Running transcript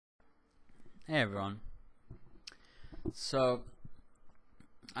Hey everyone. So,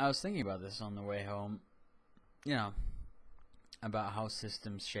 I was thinking about this on the way home, you know, about how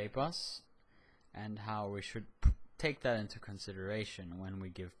systems shape us and how we should take that into consideration when we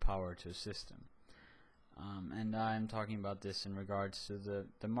give power to a system. And I'm talking about this in regards to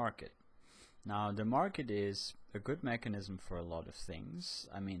the market. Now, the market is a good mechanism for a lot of things.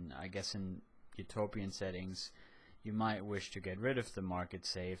 I mean, I guess in utopian settings, you might wish to get rid of the market,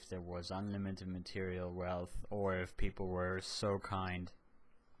 say if there was unlimited material wealth, or if people were so kind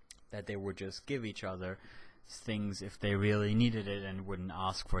that they would just give each other things if they really needed it and wouldn't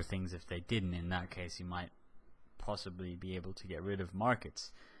ask for things if they didn't. In that case, you might possibly be able to get rid of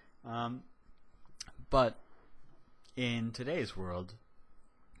markets. But in today's world,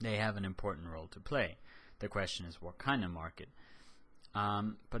 they have an important role to play. The question is, what kind of market?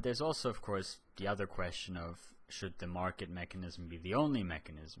 But there's also, of course, the other question of, should the market mechanism be the only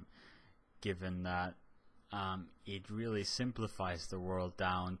mechanism, given that it really simplifies the world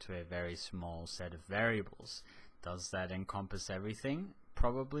down to a very small set of variables. Does that encompass everything?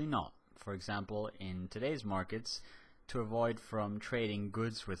 Probably not. For example, in today's markets, to avoid from trading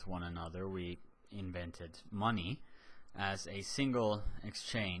goods with one another, we invented money as a single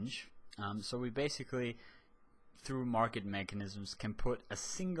exchange. So we basically, through market mechanisms, can put a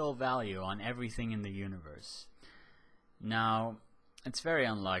single value on everything in the universe. Now, it's very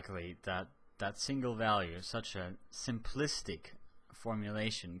unlikely that that single value, such a simplistic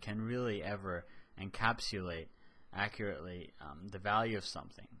formulation, can really ever encapsulate accurately the value of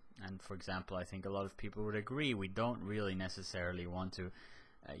something. And for example, I think a lot of people would agree we don't really necessarily want to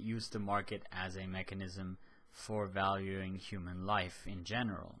use the market as a mechanism for valuing human life in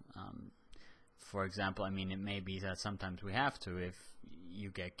general. For example, I mean, it may be that sometimes we have to. If you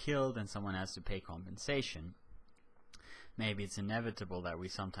get killed and someone has to pay compensation, maybe it's inevitable that we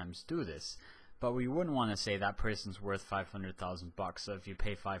sometimes do this. But we wouldn't want to say that person's worth $500,000, so if you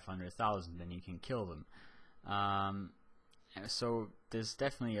pay $500,000, then you can kill them. So there's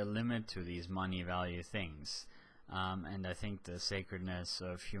definitely a limit to these money value things. And I think the sacredness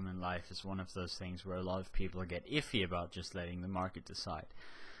of human life is one of those things where a lot of people get iffy about just letting the market decide.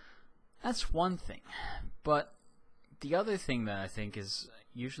 That's one thing. But the other thing that I think is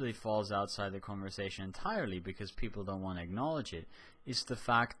usually falls outside the conversation entirely because people don't want to acknowledge it is the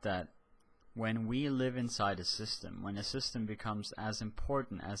fact that when we live inside a system, when a system becomes as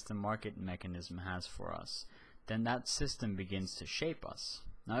important as the market mechanism has for us, then that system begins to shape us.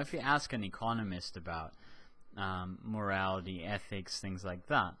 Now, if you ask an economist about morality, ethics, things like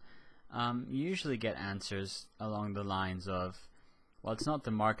that, you usually get answers along the lines of, well, it's not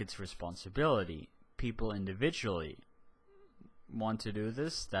the market's responsibility. People individually want to do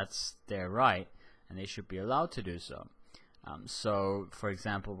this, that's their right, and they should be allowed to do so. So, for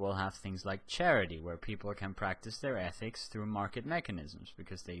example, we'll have things like charity, where people can practice their ethics through market mechanisms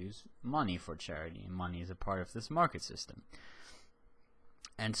because they use money for charity, and money is a part of this market system.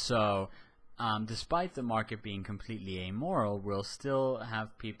 And so, despite the market being completely amoral, we'll still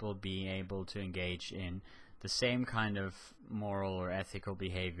have people be able to engage in the same kind of moral or ethical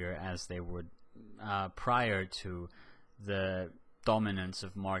behavior as they would prior to the dominance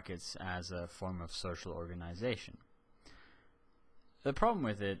of markets as a form of social organization. The problem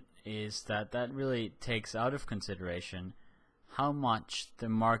with it is that that really takes out of consideration how much the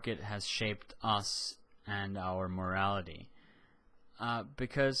market has shaped us and our morality.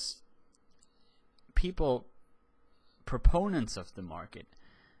 Because people, proponents of the market,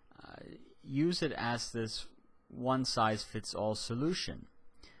 use it as this one-size-fits-all solution.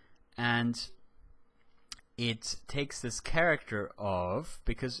 And it takes this character of,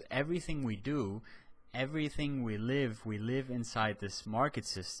 because everything we do, everything we live inside this market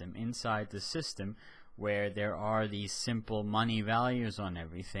system, inside the system where there are these simple money values on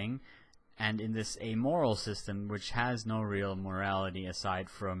everything, and in this amoral system which has no real morality aside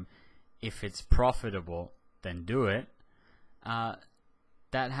from if it's profitable, then do it,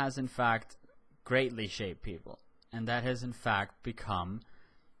 that has in fact greatly shaped people, and that has in fact become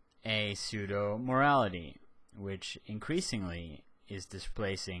a pseudo-morality, which increasingly is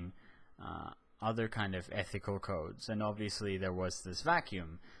displacing other kind of ethical codes. And obviously there was this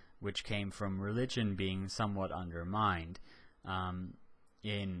vacuum which came from religion being somewhat undermined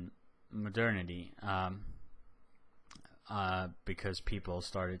in modernity, because people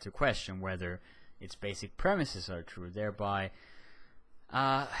started to question whether its basic premises are true, thereby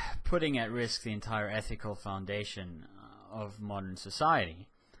putting at risk the entire ethical foundation of modern society.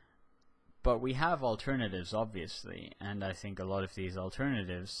 But we have alternatives, obviously, and I think a lot of these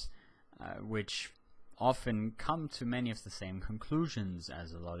alternatives, which often come to many of the same conclusions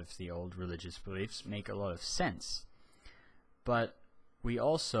as a lot of the old religious beliefs, make a lot of sense. But we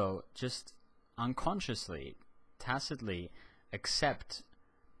also just unconsciously, tacitly accept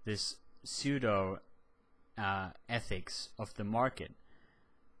this pseudo ethics of the market,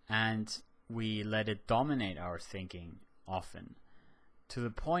 and we let it dominate our thinking often, to the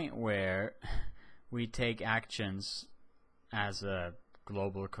point where we take actions as a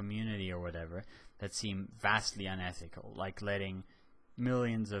global community or whatever that seem vastly unethical, like letting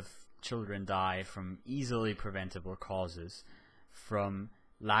millions of children die from easily preventable causes, from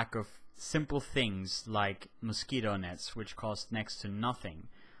lack of simple things like mosquito nets, which cost next to nothing,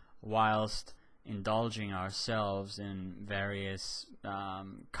 whilst indulging ourselves in various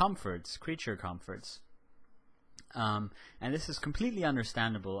comforts, creature comforts. And this is completely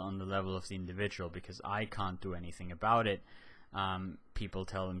understandable on the level of the individual, because I can't do anything about it, people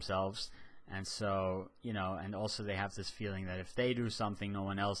tell themselves. And so, you know, and also they have this feeling that if they do something, no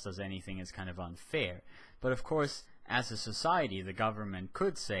one else does anything, is kind of unfair. But of course, as a society, the government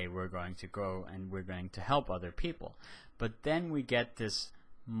could say we're going to go and we're going to help other people. But then we get this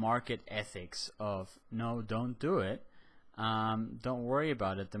market ethics of, no, don't do it, don't worry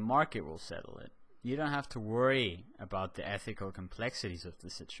about it, the market will settle it. You don't have to worry about the ethical complexities of the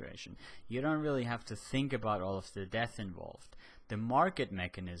situation. You don't really have to think about all of the death involved. The market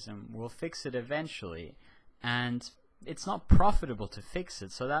mechanism will fix it eventually, and it's not profitable to fix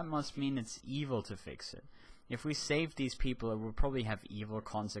it, so that must mean it's evil to fix it. If we save these people, it would probably have evil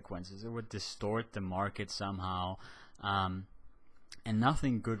consequences. It would distort the market somehow, and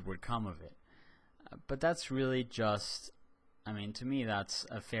nothing good would come of it. But that's really just, I mean, to me that's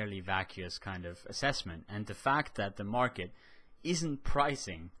a fairly vacuous kind of assessment. And the fact that the market isn't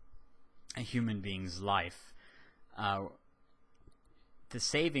pricing a human being's life, the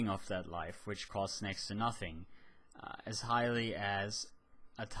saving of that life, which costs next to nothing, as highly as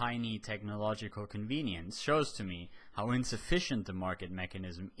a tiny technological convenience, shows to me how insufficient the market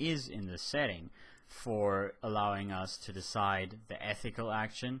mechanism is in this setting for allowing us to decide the ethical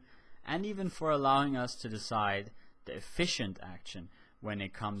action, and even for allowing us to decide the efficient action when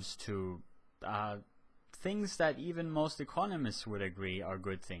it comes to things that even most economists would agree are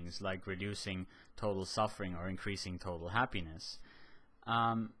good things, like reducing total suffering or increasing total happiness.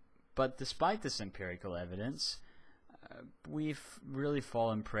 But despite this empirical evidence, we've really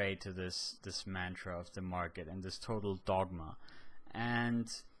fallen prey to this mantra of the market and this total dogma. And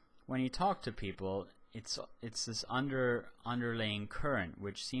when you talk to people, it's this underlying current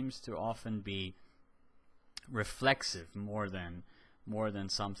which seems to often be reflexive more than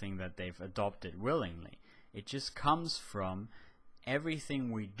something that they've adopted willingly. It just comes from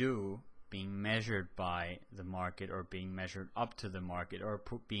everything we do being measured by the market, or being measured up to the market, or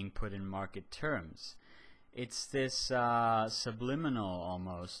being put in market terms. It's this subliminal,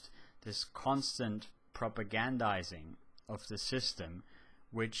 almost, this constant propagandizing of the system,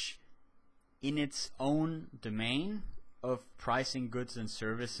 which in its own domain of pricing goods and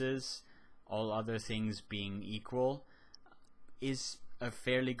services, all other things being equal, is a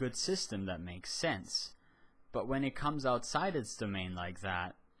fairly good system that makes sense. But when it comes outside its domain like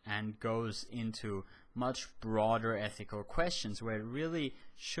that, and goes into much broader ethical questions where it really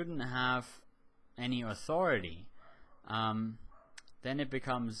shouldn't have any authority, then it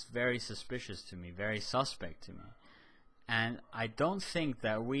becomes very suspicious to me, very suspect to me. And I don't think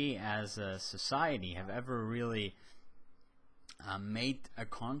that we as a society have ever really made a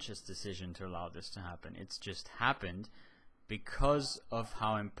conscious decision to allow this to happen. It's just happened because of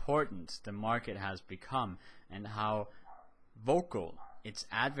how important the market has become, and how vocal its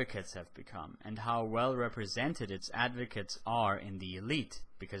advocates have become, and how well represented its advocates are in the elite,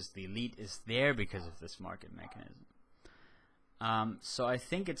 because the elite is there because of this market mechanism. So I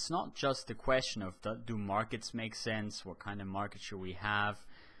think it's not just the question of do markets make sense, what kind of market should we have,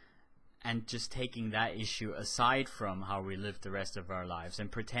 and just taking that issue aside from how we live the rest of our lives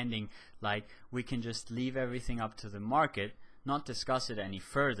and pretending like we can just leave everything up to the market, not discuss it any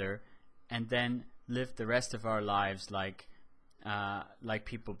further, and then live the rest of our lives like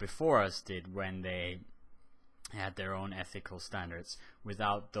people before us did when they had their own ethical standards,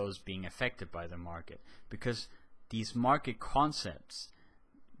 without those being affected by the market. Because these market concepts,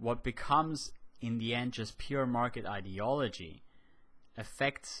 what becomes in the end just pure market ideology,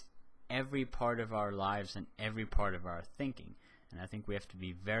 affects every part of our lives and every part of our thinking. And I think we have to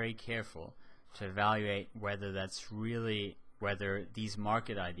be very careful to evaluate whether whether these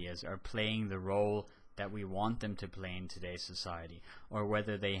market ideas are playing the role that we want them to play in today's society, or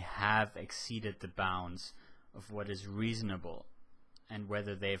whether they have exceeded the bounds of what is reasonable, and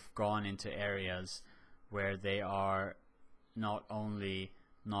whether they've gone into areas where they are not only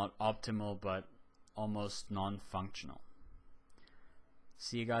not optimal but almost non-functional.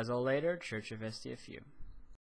 See you guys all later. Church of STFU.